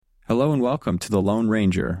Hello and welcome to The Lone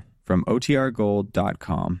Ranger from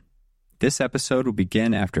OTRGold.com. This episode will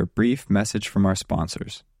begin after a brief message from our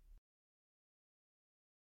sponsors.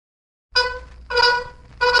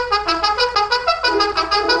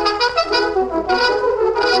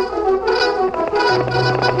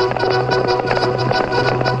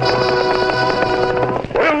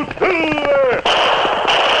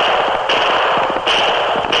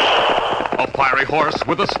 Horse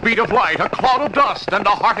with the speed of light, a cloud of dust, and a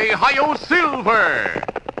hearty hi-yo silver.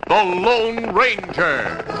 The Lone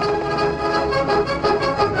Ranger.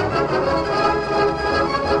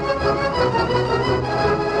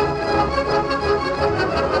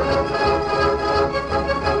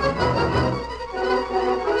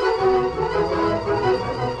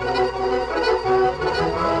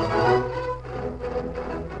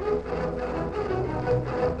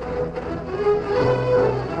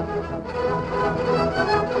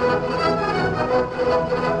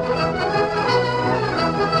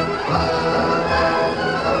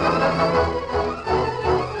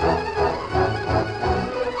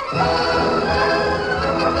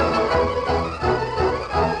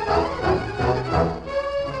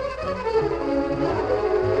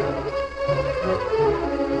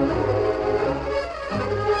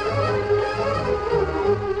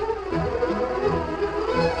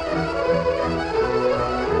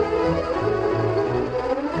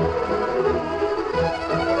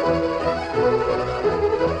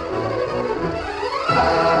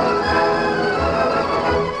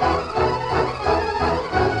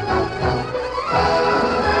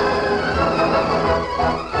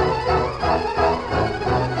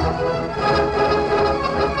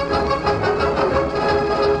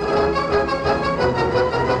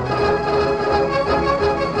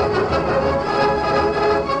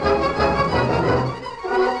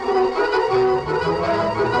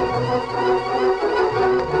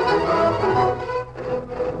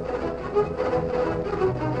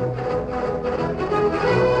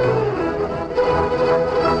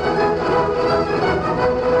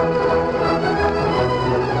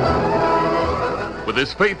 With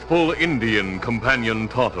his faithful Indian companion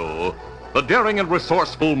Tonto, the daring and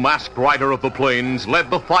resourceful masked rider of the plains led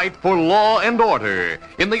the fight for law and order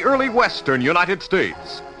in the early western United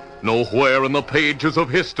States. Nowhere in the pages of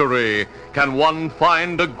history can one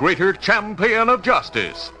find a greater champion of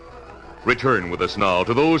justice. Return with us now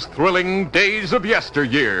to those thrilling days of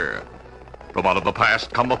yesteryear. From out of the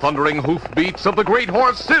past come the thundering hoofbeats of the great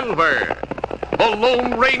horse Silver. The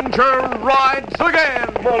Lone Ranger rides again.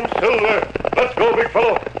 Come on, Silver. Let's go, big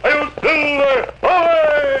fellow. Hi-yo, Silver. Away!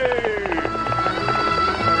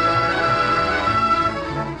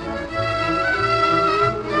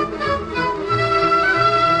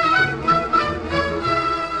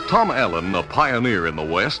 Tom Allen, a pioneer in the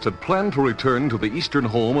West, had planned to return to the eastern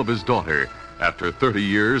home of his daughter after 30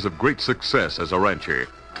 years of great success as a rancher.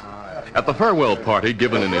 At the farewell party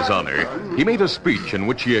given in his honor, he made a speech in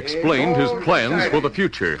which he explained his plans for the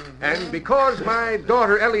future. And because my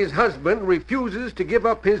daughter Ellie's husband refuses to give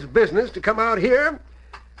up his business to come out here,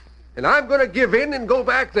 and I'm going to give in and go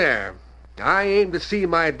back there. I aim to see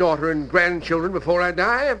my daughter and grandchildren before I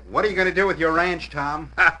die. What are you going to do with your ranch,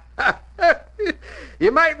 Tom?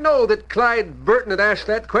 You might know that Clyde Burton had asked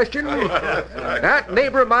that question. That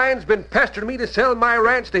neighbor of mine's been pestering me to sell my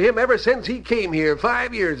ranch to him ever since he came here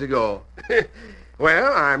 5 years ago.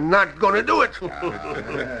 Well, I'm not going to do it.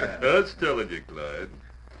 That's telling you, Clyde.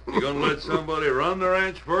 You gonna let somebody run the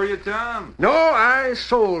ranch for you, Tom? No, I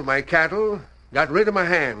sold my cattle, got rid of my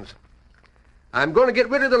hands. I'm going to get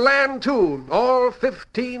rid of the land, too, all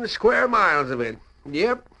 15 square miles of it.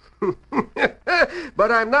 Yep.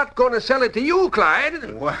 But I'm not going to sell it to you,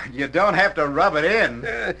 Clyde. Well, you don't have to rub it in.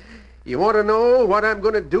 You want to know what I'm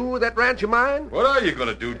going to do with that ranch of mine? What are you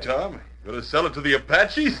gonna do, Tom? Gonna sell it to the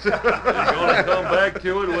Apaches? You gonna come back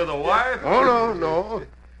to it with a wife? Oh, no.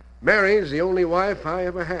 Mary's the only wife I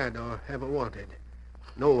ever had or ever wanted.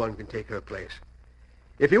 No one can take her place.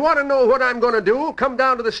 If you want to know what I'm going to do, come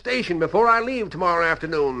down to the station before I leave tomorrow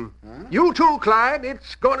afternoon. Huh? You too, Clyde.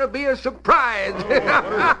 It's going to be a surprise.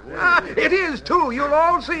 It is, too. You'll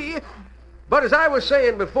all see. But as I was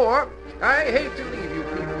saying before, I hate to leave you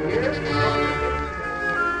people here.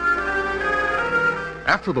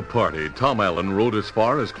 After the party, Tom Allen rode as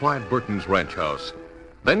far as Clyde Burton's ranch house,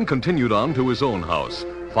 then continued on to his own house,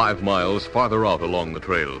 5 miles farther out along the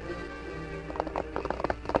trail.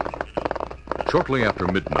 Shortly after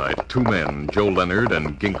midnight, 2 men, Joe Leonard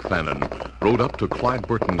and Gink Fannin, rode up to Clyde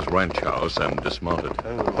Burton's ranch house and dismounted.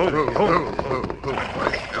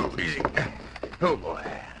 Easy. Oh, boy.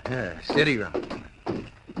 Steady, Ron.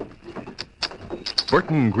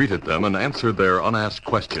 Burton greeted them and answered their unasked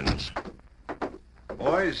questions.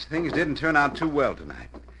 Boys, things didn't turn out too well tonight.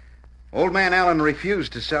 Old man Allen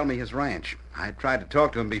refused to sell me his ranch. I tried to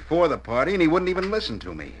talk to him before the party, and he wouldn't even listen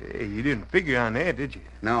to me. Hey, you didn't figure on that, did you?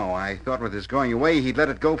 No, I thought with his going away, he'd let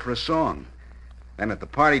it go for a song. Then at the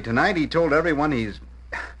party tonight, he told everyone he's...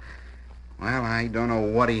 Well, I don't know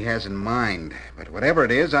what he has in mind, but whatever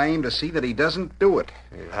it is, I aim to see that he doesn't do it.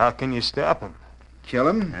 How can you stop him? Kill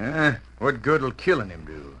him? What good will killing him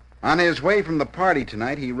do? On his way from the party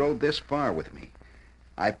tonight, he rode this far with me.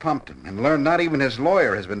 I pumped him and learned not even his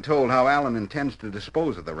lawyer has been told how Allen intends to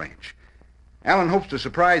dispose of the ranch. Allen hopes to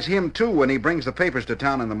surprise him, too, when he brings the papers to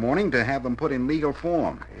town in the morning to have them put in legal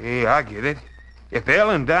form. Hey, I get it. If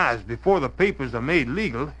Allen dies before the papers are made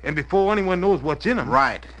legal and before anyone knows what's in them...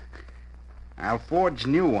 Right. I'll forge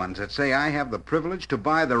new ones that say I have the privilege to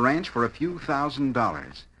buy the ranch for a few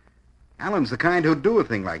 $1,000s. Allen's the kind who'd do a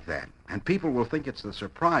thing like that, and people will think it's the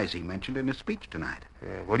surprise he mentioned in his speech tonight.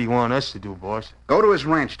 What do you want us to do, boss? Go to his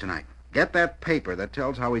ranch tonight. Get that paper that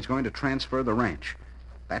tells how he's going to transfer the ranch.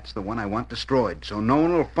 That's the one I want destroyed, so no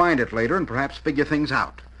one will find it later and perhaps figure things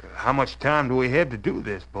out. How much time do we have to do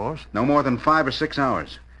this, boss? No more than 5 or 6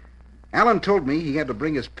 hours. Allen told me he had to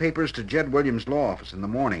bring his papers to Jed Williams' law office in the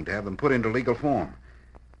morning to have them put into legal form.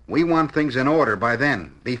 We want things in order by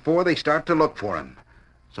then, before they start to look for him.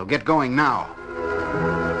 So get going now.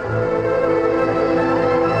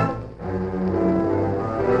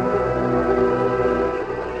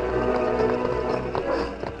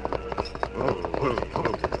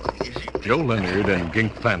 Joe Leonard and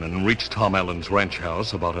Gink Fannin reached Tom Allen's ranch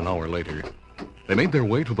house about an hour later. They made their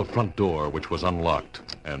way to the front door, which was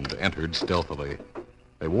unlocked, and entered stealthily.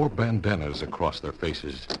 They wore bandanas across their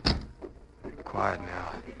faces. Quiet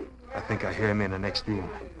now. I think I hear him in the next room.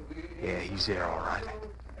 Yeah, he's there, all right.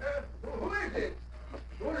 Who is it?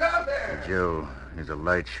 Who's out there? Joe, there's a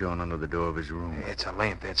light showing under the door of his room. It's a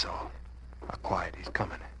lamp, that's all. Quiet, he's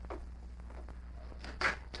coming.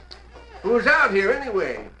 Who's out here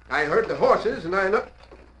anyway? I heard the horses and I know...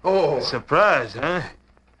 Oh. Surprise, huh?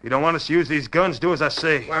 You don't want us to use these guns, do as I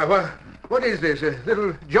say. Why, what is this, a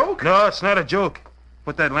little joke? No, it's not a joke.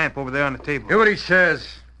 Put that lamp over there on the table. Hear what he says.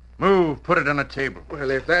 Move, put it on the table.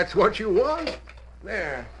 Well, if that's what you want,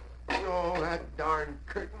 there. Oh, that darn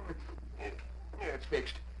curtain. Yeah, it's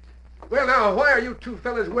fixed. Well, now, why are you two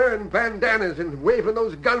fellas wearing bandanas and waving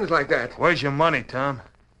those guns like that? Where's your money, Tom?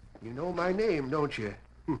 You know my name, don't you?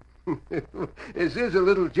 Is this a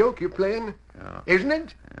little joke you're playing? Oh. Isn't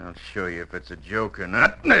it? I'll show you if it's a joke or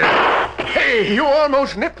not. Hey, you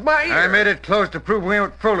almost nipped my ear. I made it close to prove we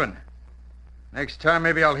ain't fooling. Next time,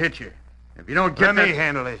 maybe I'll hit you. If you don't get Let me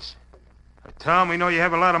handle this. Tom, we know you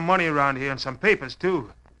have a lot of money around here and some papers,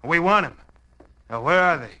 too. We want them. Now, where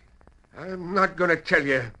are they? I'm not going to tell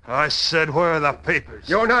you. I said, where are the papers?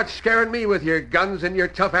 You're not scaring me with your guns and your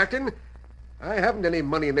tough acting. I haven't any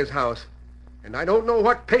money in this house. And I don't know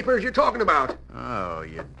what papers you're talking about. Oh,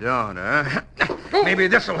 you don't, huh? Maybe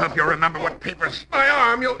this'll help you remember what papers... My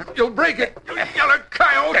arm, you'll break it, you yellow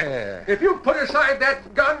coyote. If you put aside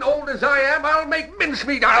that gun, old as I am, I'll make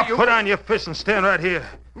mincemeat out of you. Put on your fist and stand right here.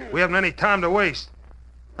 We haven't any time to waste.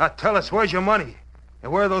 Now tell us, where's your money?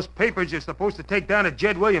 And where are those papers you're supposed to take down to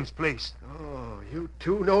Jed Williams' place? Oh, you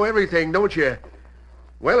two know everything, don't you?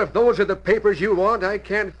 Well, if those are the papers you want, I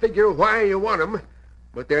can't figure why you want them.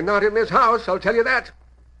 But they're not in this house, I'll tell you that.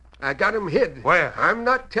 I got 'em hid. Where? I'm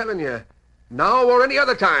not telling you. Now or any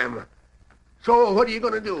other time. So what are you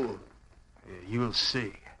going to do? You'll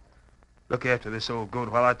see. Look after this old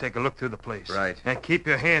goat while I take a look through the place. Right. And keep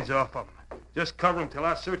your hands off of him. Just cover him till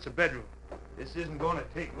I search the bedroom. This isn't going to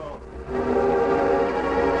take long.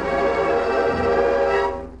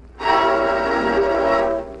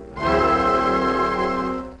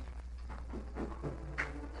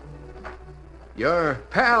 Your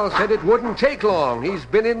pal said it wouldn't take long. He's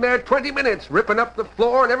been in there 20 minutes, ripping up the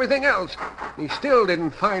floor and everything else. He still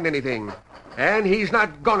didn't find anything. And he's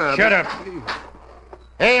not gonna... Shut up.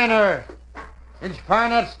 Hey, in there. Did you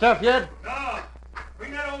find that stuff yet? No.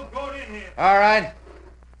 Bring that old goat in here. All right.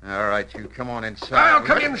 All right, you come on inside. I'll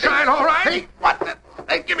come inside, all right? Hey, what the...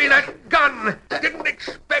 Hey, give me that gun. Didn't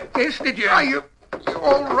expect this, did you? You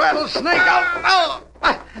old rattlesnake.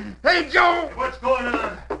 Hey, Joe. What's going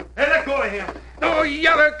on? Hey, let go of him. No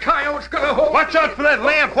yellow coyote's gonna hold... Watch out for that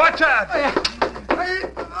lamp. Watch out.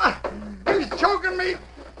 He's choking me.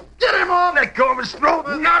 Get him off. Let go of his throat.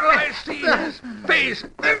 Not till I see his face.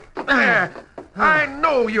 There. I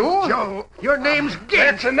know you. Joe. Your name's Gink.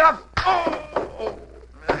 That's enough. Oh.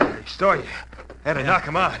 Story. Had to knock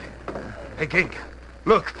him out. Hey, Gink,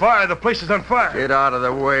 Look, fire. The place is on fire. Get out of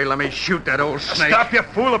the way. Let me shoot that old snake. Stop, you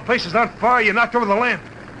fool. The place is on fire. You knocked over the lamp.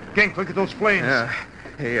 Gink, look at those flames. Yeah.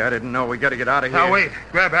 Hey, I didn't know. We got to get out of here. Now, wait.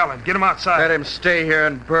 Grab Alan. Get him outside. Let him stay here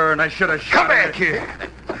and burn. I should have shot Come him. back here.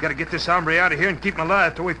 We got to get this hombre out of here and keep him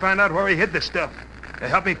alive till we find out where he hid this stuff.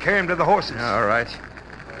 Help me carry him to the horses. All right.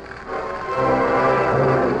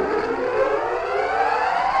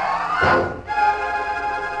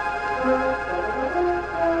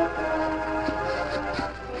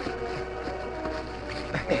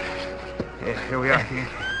 Here we are, Gink.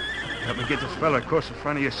 Help me get this fella across the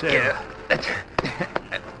front of your cell. Yeah.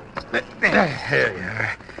 There you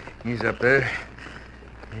are. He's up there.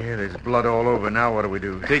 Yeah, there's blood all over. Now what do we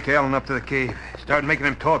do? Take Alan up to the cave. Start making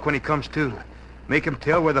him talk when he comes to. Make him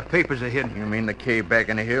tell where the papers are hidden. You mean the cave back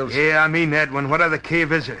in the hills? Yeah, I mean that one. What other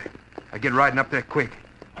cave is there? I get riding up there quick.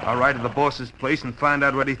 I'll ride to the boss's place and find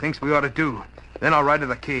out what he thinks we ought to do. Then I'll ride to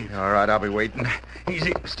the cave. All right, I'll be waiting.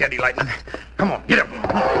 Easy. Steady, Lightning. Come on, get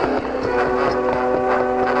up.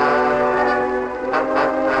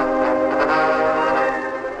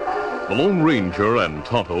 The Lone Ranger and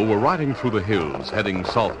Tonto were riding through the hills, heading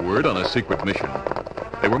southward on a secret mission.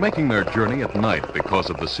 They were making their journey at night because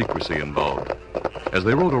of the secrecy involved. As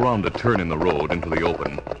they rode around a turn in the road into the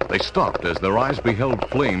open, they stopped as their eyes beheld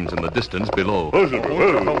flames in the distance below.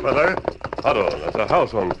 Fella. Tonto, there's a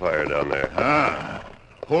house on fire down there. Ah,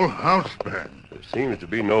 whole house burned. There seems to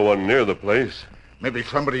be no one near the place. Maybe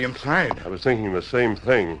somebody inside. I was thinking the same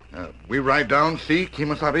thing. We ride down, see,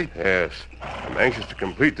 Kimasabi? Yes. I'm anxious to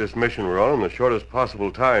complete this mission we're on in the shortest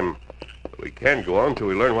possible time. But we can't go on until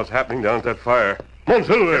we learn what's happening down at that fire. Come on,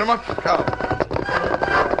 Silver. Get him up,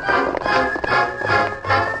 Scout.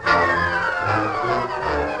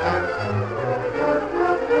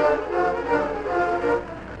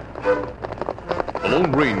 The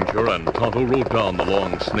Lone Ranger and Tonto rode down the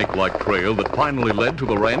long snake-like trail that finally led to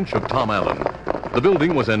the ranch of Tom Allen. The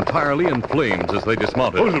building was entirely in flames as they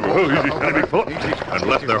dismounted and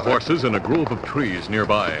left their horses in a grove of trees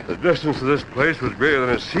nearby. The distance to this place was greater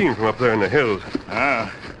than it's seen from up there in the hills.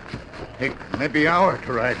 Ah, take maybe an hour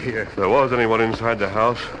to ride here. If there was anyone inside the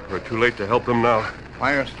house, we're too late to help them now.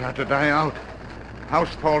 Fire start to die out.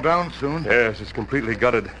 House fall down soon. Yes, it's completely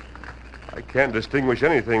gutted. I can't distinguish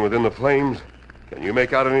anything within the flames. Can you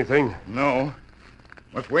make out anything? No.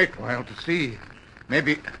 Must wait a while to see.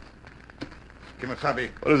 Maybe... Kimasabi,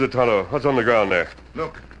 What is it, Tonto? What's on the ground there?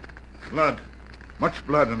 look. Blood. Much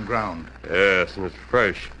blood on ground. Yes, and it's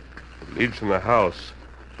fresh. It leads from the house.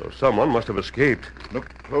 So someone must have escaped. Look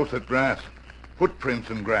close at grass. Footprints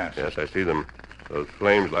in grass. Yes, I see them. Those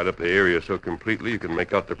flames light up the area so completely you can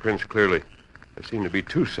make out the prints clearly. There seem to be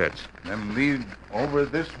two sets. Them lead over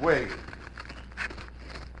this way.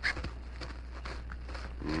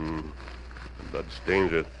 The blood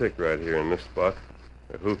stains are thick right here in this spot.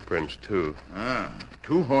 They're hoof prints, too. Ah,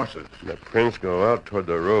 two horses. And the prints go out toward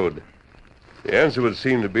the road. The answer would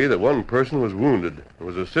seem to be that one person was wounded and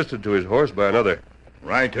was assisted to his horse by another.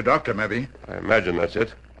 Ride to doctor, maybe. I imagine that's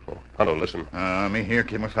it. Oh, Tonto, listen. Me here,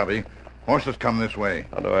 Kimasabi. Horses come this way.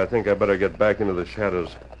 Tonto, I think I better get back into the shadows.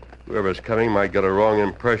 Whoever's coming might get a wrong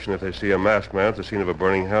impression if they see a masked man at the scene of a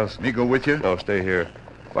burning house. Me go with you? No, stay here.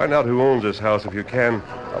 Find out who owns this house if you can.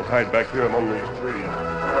 I'll hide back here among these trees.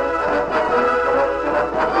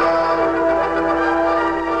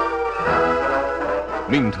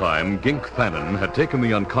 Meantime, Gink Fannin had taken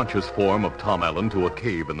the unconscious form of Tom Allen to a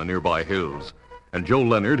cave in the nearby hills, and Joe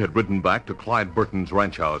Leonard had ridden back to Clyde Burton's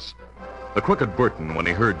ranch house. The crooked Burton, when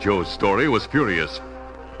he heard Joe's story, was furious,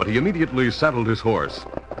 but he immediately saddled his horse,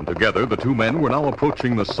 and together the two men were now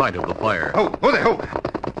approaching the site of the fire. Hold it,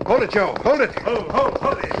 Hold it, Joe. Hold it.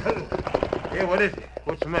 Hold it. Yeah, what is it?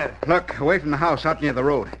 What's the matter? Look, away from the house, out near the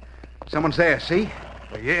road. Someone's there, see?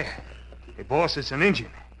 Well, yeah. Hey, boss, it's an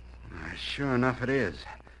Indian. Sure enough it is.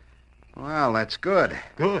 Well, that's good.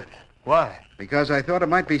 Good. Why? Because I thought it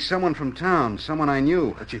might be someone from town, someone I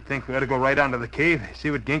knew. Don't you think we ought to go right down to the cave,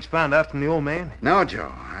 see what Gink's found out from the old man? No,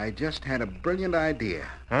 Joe. I just had a brilliant idea.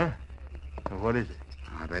 Huh? Well, what is it?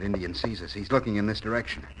 Oh, that Indian sees us. He's looking in this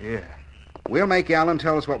direction. Yeah. We'll make Alan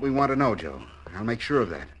tell us what we want to know, Joe. I'll make sure of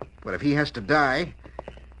that. But if he has to die,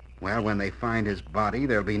 well, when they find his body,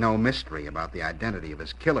 there'll be no mystery about the identity of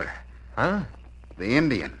his killer. Huh? The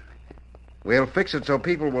Indian. We'll fix it so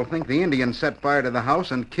people will think the Indian set fire to the house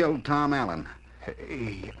and killed Tom Allen.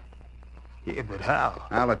 Hey. Yeah, but how?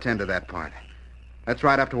 I'll attend to that part. Let's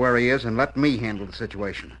ride up to where he is and let me handle the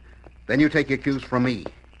situation. Then you take your cues from me.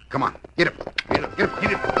 Come on. Get him. Get him. Get him.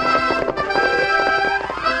 Get him.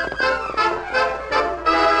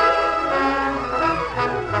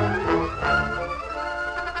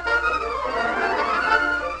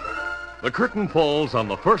 the curtain falls on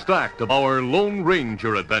the first act of our Lone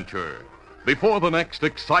Ranger adventure. Before the next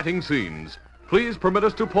exciting scenes, please permit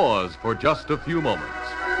us to pause for just a few moments.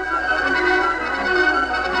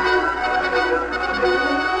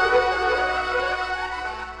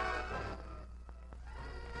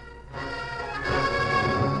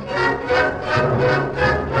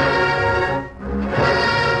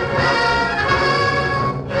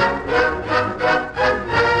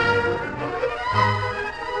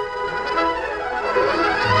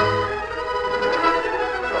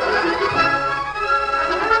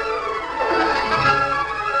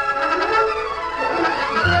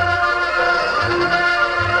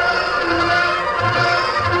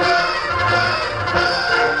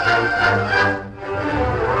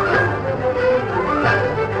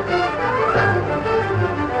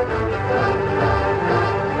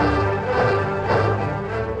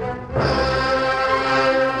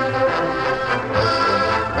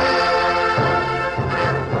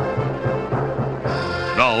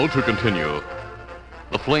 Now to continue.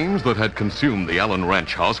 The flames that had consumed the Allen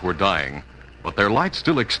ranch house were dying, but their light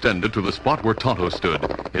still extended to the spot where Tonto stood,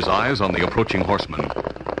 his eyes on the approaching horseman.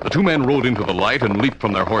 The two men rode into the light and leaped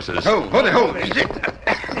from their horses. Oh, what the hell is it?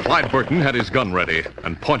 Clyde Burton had his gun ready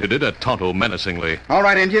and pointed it at Tonto menacingly. All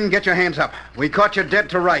right, Indian, get your hands up. We caught you dead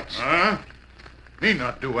to rights. Huh? Me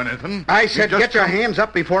not do anything. I said get your hands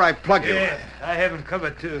up before I plug you. Yeah, I have him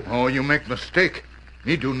covered, too. Oh, you make mistake.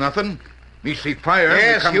 Me do nothing. Me see fire.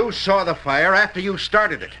 Yes, you saw the fire after you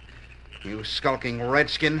started it. You skulking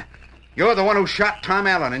redskin. You're the one who shot Tom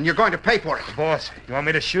Allen, and you're going to pay for it. Boss, you want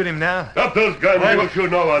me to shoot him now? Drop those guns. You won't shoot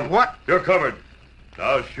no one. What? You're covered.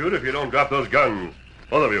 I'll shoot if you don't drop those guns.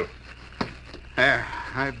 Both of you. There,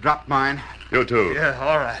 I dropped mine. You too. Yeah,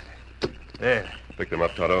 all right. There. Pick them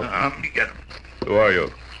up, Tonto. Me get him. Who are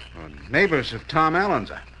you? Neighbors of Tom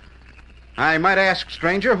Allen's. I might ask,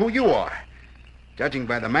 stranger, who you are. Judging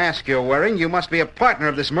by the mask you're wearing, you must be a partner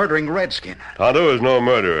of this murdering redskin. Tonto is no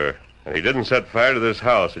murderer, and he didn't set fire to this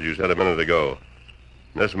house, as you said a minute ago.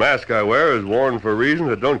 This mask I wear is worn for reasons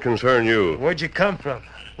that don't concern you. Where'd you come from?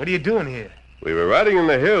 What are you doing here? We were riding in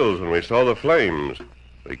the hills when we saw the flames.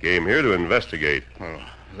 We came here to investigate. Well,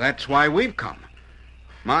 that's why we've come.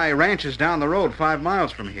 My ranch is down the road 5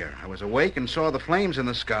 miles from here. I was awake and saw the flames in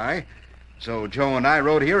the sky, so Joe and I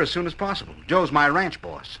rode here as soon as possible. Joe's my ranch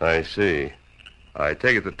boss. I see. I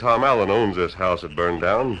take it that Tom Allen owns this house that burned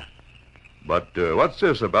down. But what's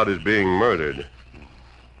this about his being murdered?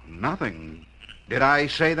 Nothing. Did I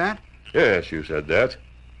say that? Yes, you said that.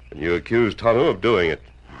 And you accused Tonto of doing it.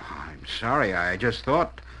 I'm sorry. I just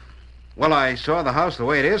thought... Well, I saw the house the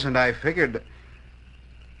way it is, and I figured...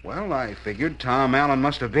 Well, I figured Tom Allen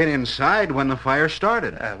must have been inside when the fire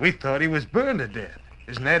started. We thought he was burned to death.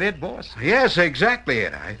 Isn't that it, boss? Yes, exactly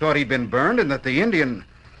it. I thought he'd been burned and that the Indian...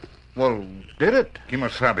 Well, did it?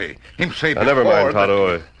 Kimasabi. Him say Never mind, before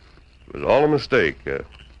Tonto. It was all a mistake,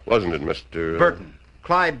 wasn't it, Mr... Burton.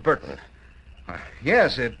 Clyde Burton.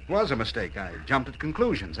 Yes, it was a mistake. I jumped at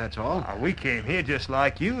conclusions, that's all. We came here just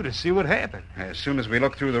like you to see what happened. As soon as we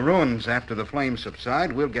look through the ruins after the flames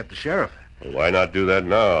subside, we'll get the sheriff. Well, why not do that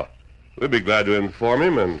now? We'd be glad to inform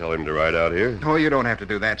him and tell him to ride out here. Oh, you don't have to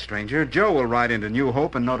do that, stranger. Joe will ride into New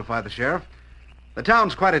Hope and notify the sheriff. The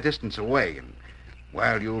town's quite a distance away, and,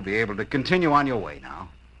 well, you'll be able to continue on your way now.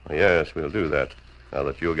 Yes, we'll do that. Now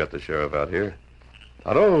that you'll get the sheriff out here.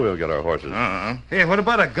 Tonto, we'll get our horses. Hey, what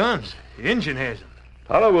about our guns? The engine has them.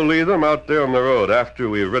 Tonto will leave them out there on the road after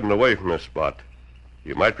we've ridden away from this spot.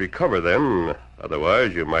 You might recover them.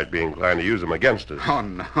 Otherwise, you might be inclined to use them against us. Oh,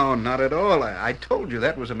 no, not at all. I told you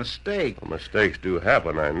that was a mistake. Well, mistakes do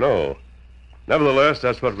happen, I know. Nevertheless,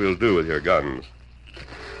 that's what we'll do with your guns.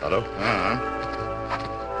 Tonto?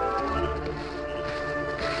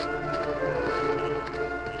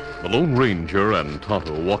 The Lone Ranger and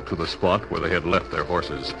Tonto walked to the spot where they had left their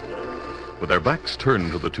horses. With their backs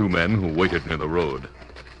turned to the two men who waited near the road,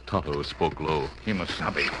 Tonto spoke low.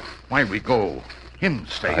 Kimasabi. Why we go? Him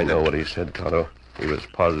say I know what he said, Tonto. He was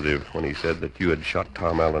positive when he said that you had shot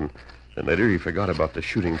Tom Allen. Then later he forgot about the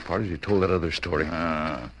shooting part as he told that other story.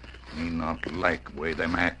 Me not like way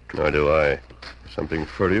them act. Nor do I. There's something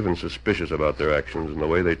furtive and suspicious about their actions and the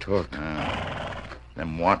way they talk.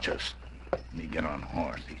 Them watch us. Me get on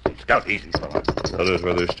horse. Easy. Scout, easy, fella. Notice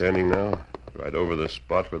where they're standing now? Right over the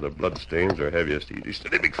spot where the blood stains are heaviest. Easy,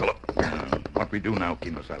 steady, big fellow. What we do now,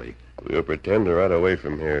 Kimasabi? We'll pretend to ride away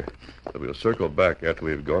from here. But we'll circle back after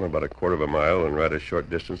we've gone about a quarter of a mile and ride a short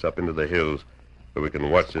distance up into the hills where we can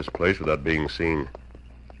watch this place without being seen.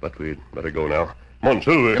 But we'd better go now. Come on,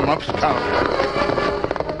 Silver. Get him up, Scout.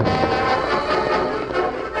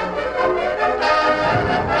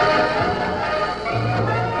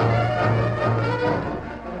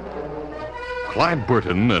 Clyde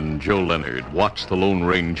Burton and Joe Leonard watched the Lone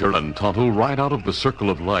Ranger and Tonto ride out of the circle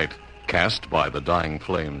of light cast by the dying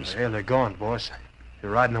flames. Well, they're gone, boss. They're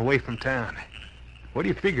riding away from town. What do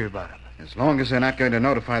you figure about them? As long as they're not going to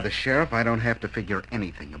notify the sheriff, I don't have to figure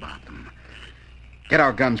anything about them. Get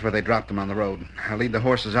our guns where they dropped them on the road. I'll lead the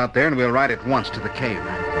horses out there, and we'll ride at once to the cave.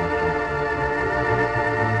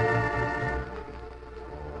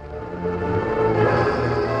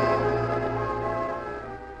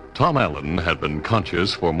 Tom Allen had been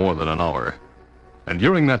conscious for more than an hour. And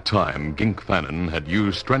during that time, Gink Fannin had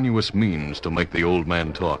used strenuous means to make the old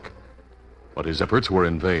man talk. But his efforts were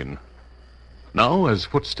in vain. Now, as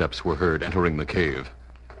footsteps were heard entering the cave,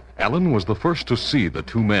 Allen was the first to see the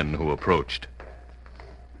two men who approached.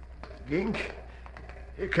 Gink,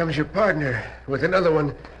 here comes your partner with another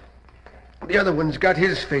one. The other one's got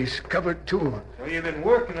his face covered, too. So you've been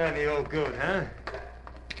working on the old goat, huh?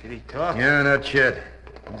 Did he talk? Yeah, not yet.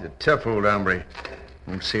 He's a tough old hombre.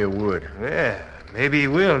 Won't say a word. Well, maybe he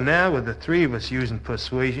will now with the three of us using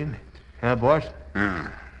persuasion. Huh, boss?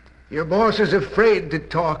 Your boss is afraid to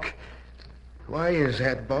talk. Why is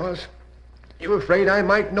that, boss? You afraid I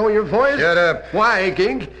might know your voice? Shut up. Why,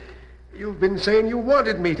 Gink? You've been saying you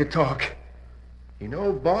wanted me to talk. You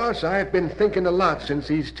know, boss, I've been thinking a lot since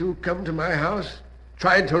these two come to my house,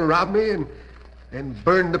 tried to rob me, and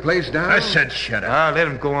burned the place down. I said shut up. Let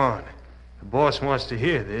him go on. The boss wants to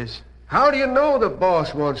hear this. How do you know the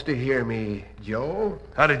boss wants to hear me, Joe?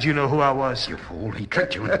 How did you know who I was? You fool, he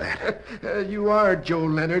tricked you into that. You are Joe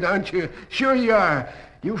Leonard, aren't you? Sure you are.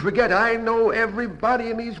 You forget I know everybody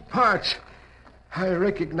in these parts. I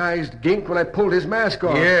recognized Gink when I pulled his mask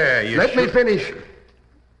off. Yeah, you Let me finish.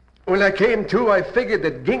 When I came to, I figured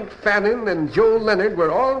that Gink Fannin and Joe Leonard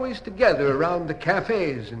were always together around the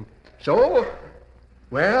cafes. And so,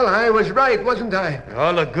 well, I was right, wasn't I?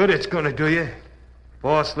 All the good it's going to do you.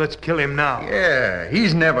 Boss, let's kill him now. Yeah,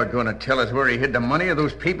 he's never going to tell us where he hid the money or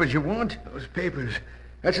those papers you want. Those papers.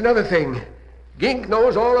 That's another thing. Gink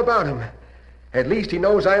knows all about them. At least he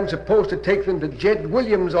knows I'm supposed to take them to Jed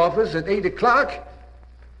Williams' office at 8 o'clock.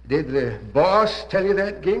 Did the boss tell you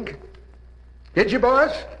that, Gink? Did you,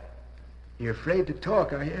 boss? You're afraid to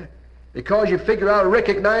talk, are you? Because you figure I'll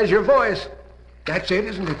recognize your voice. That's it,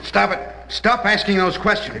 isn't it? Stop it. Stop asking those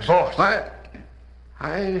questions. Boss.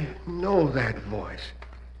 I know that voice.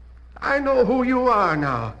 I know who you are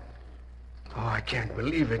now. Oh, I can't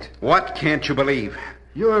believe it. What can't you believe?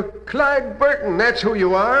 You're Clyde Burton, that's who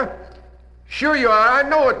you are. Sure you are, I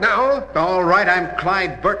know it now. All right, I'm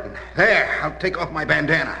Clyde Burton. There, I'll take off my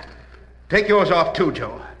bandana. Take yours off, too,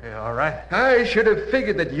 Joe. Yeah, all right. I should have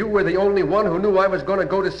figured that you were the only one who knew I was going to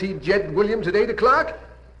go to see Jed Williams at 8 o'clock.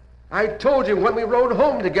 I told you when we rode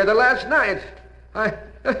home together last night.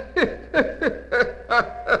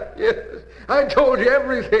 Yes, I told you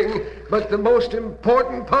everything, but the most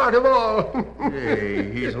important part of all. Hey,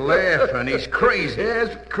 he's laughing. He's crazy.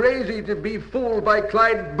 Yes, crazy to be fooled by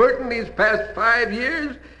Clyde Burton these past 5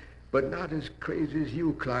 years, but not as crazy as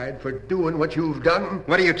you, Clyde, for doing what you've done.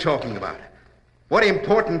 What are you talking about? What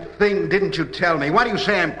important thing didn't you tell me? Why do you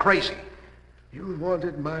say I'm crazy? You've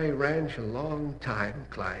wanted my ranch a long time,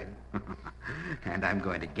 Clyde. And I'm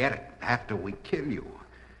going to get it after we kill you.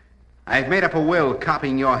 I've made up a will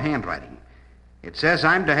copying your handwriting. It says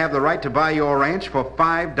I'm to have the right to buy your ranch for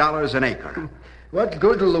 $5 an acre. What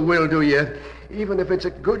good will the will do you, even if it's a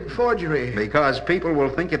good forgery? Because people will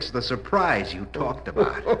think it's the surprise you talked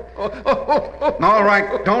about. All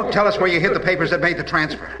right, don't tell us where you hid the papers that made the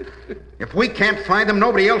transfer. If we can't find them,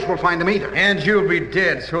 nobody else will find them either. And you'll be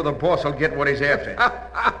dead, so the boss will get what he's after.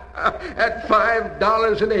 At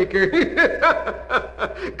 $5 an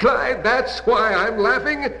acre. Clyde, that's why I'm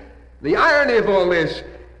laughing. The irony of all this.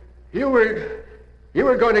 You were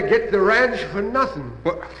going to get the ranch for nothing.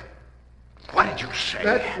 What did you say?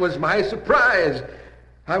 That was my surprise.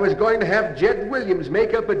 I was going to have Jed Williams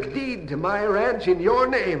make up a deed to my ranch in your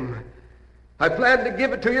name. I planned to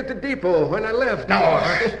give it to you at the depot when I left. No.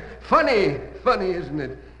 Funny, isn't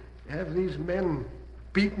it? Have these men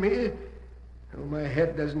beat me? Oh, my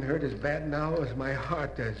head doesn't hurt as bad now as my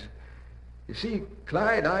heart does. You see,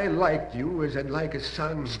 Clyde, I liked you as I'd like a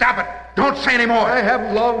son. Stop it! Don't say any more! I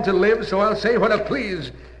haven't long to live, so I'll say what I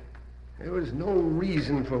please. There was no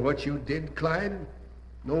reason for what you did, Clyde.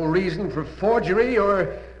 No reason for forgery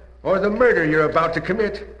or the murder you're about to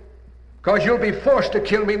commit. Because you'll be forced to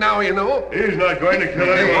kill me now, you know. He's not going to kill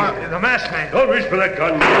anyone. The masked man. Don't reach for that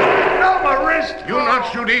gun. No, my wrist! You'll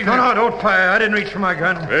not shoot either. No, don't fire. I didn't reach for my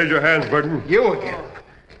gun. Raise your hands, Burton. You again.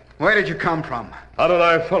 Where did you come from? How did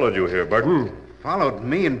I follow you here, Burton? Followed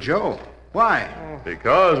me and Joe. Why?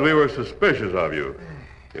 Because we were suspicious of you.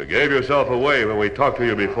 You gave yourself away when we talked to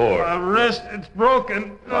you before. My wrist, it's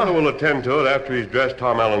broken. Tonto will attend to it after he's dressed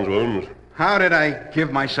Tom Allen's wounds. How did I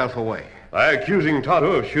give myself away? By accusing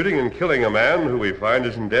Tonto of shooting and killing a man who we find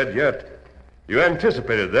isn't dead yet. You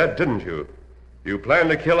anticipated that, didn't you? You planned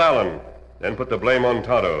to kill Allen, then put the blame on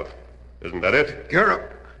Tonto. Isn't that it?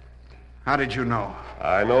 How did you know?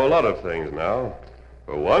 I know a lot of things now.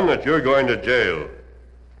 For one, that you're going to jail.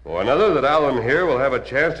 For another, that Allen here will have a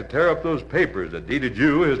chance to tear up those papers that deeded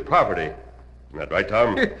you his property. Isn't that right,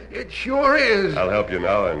 Tom? It sure is. I'll help you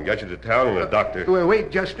now and get you to town and a doctor. Well, wait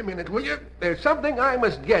just a minute, will you? There's something I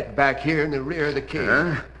must get back here in the rear of the cave.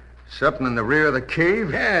 Huh? Something in the rear of the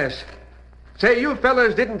cave? Yes. Say, you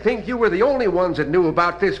fellas didn't think you were the only ones that knew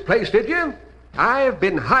about this place, did you? I've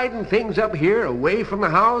been hiding things up here away from the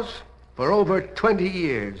house for over 20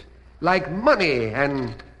 years. Like money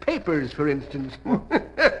and papers, for instance.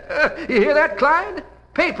 You hear that, Clyde?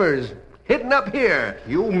 Papers hidden up here.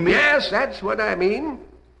 You mean... Yes, that's what I mean.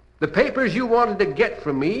 The papers you wanted to get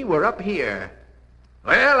from me were up here.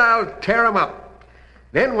 Well, I'll tear 'em up.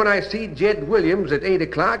 Then when I see Jed Williams at 8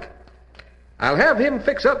 o'clock, I'll have him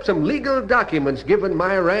fix up some legal documents giving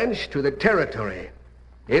my ranch to the territory.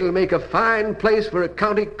 It'll make a fine place for a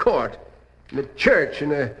county court, and a church,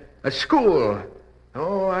 and a school.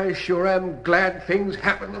 Oh, I sure am glad things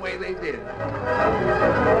happened the way they did.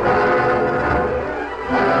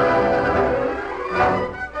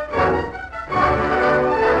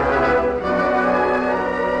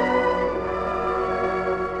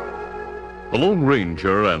 The Lone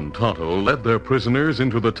Ranger and Tonto led their prisoners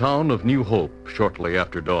into the town of New Hope shortly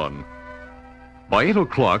after dawn. By 8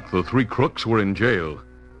 o'clock, the three crooks were in jail,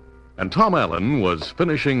 and Tom Allen was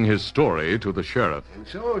finishing his story to the sheriff. And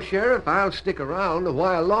so, Sheriff, I'll stick around a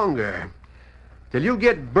while longer. Till you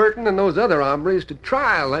get Burton and those other hombres to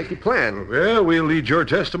trial like you planned. Well, we'll need your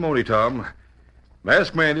testimony, Tom.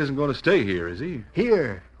 Masked Man isn't going to stay here, is he?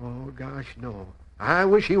 Here? Oh, gosh, no. I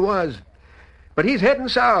wish he was. But he's heading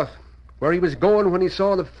south, where he was going when he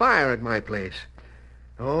saw the fire at my place.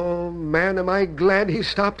 Oh, man, am I glad he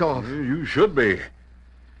stopped off. You should be.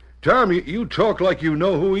 Tom, you talk like you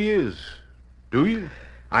know who he is. Do you?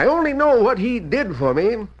 I only know what he did for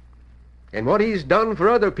me, and what he's done for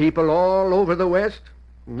other people all over the West,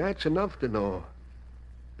 and that's enough to know.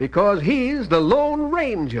 Because he's the Lone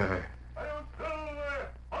Ranger.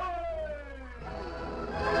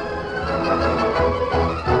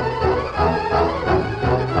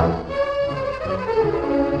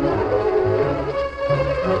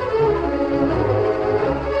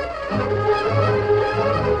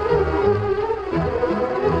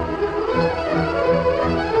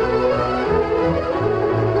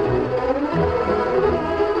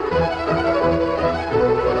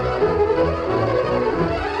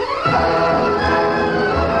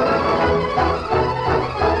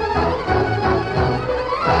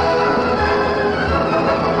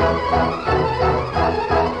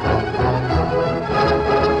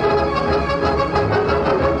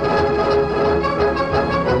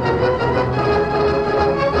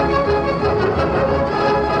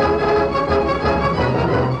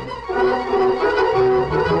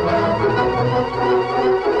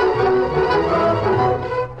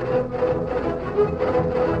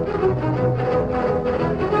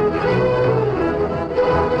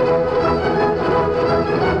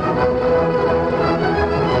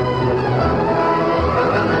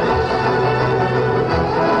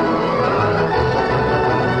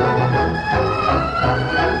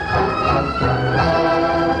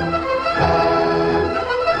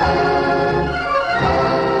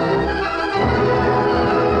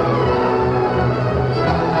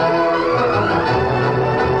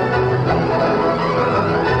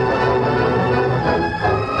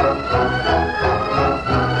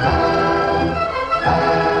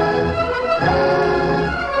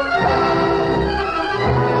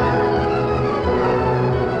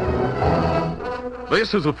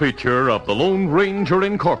 This is a feature of the Lone Ranger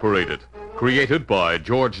Incorporated, created by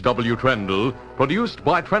George W. Trendle, produced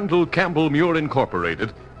by Trendle Campbell Muir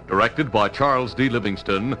Incorporated, directed by Charles D.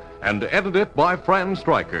 Livingston, and edited by Fran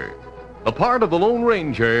Stryker. The part of the Lone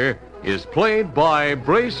Ranger is played by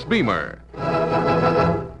Brace Beamer.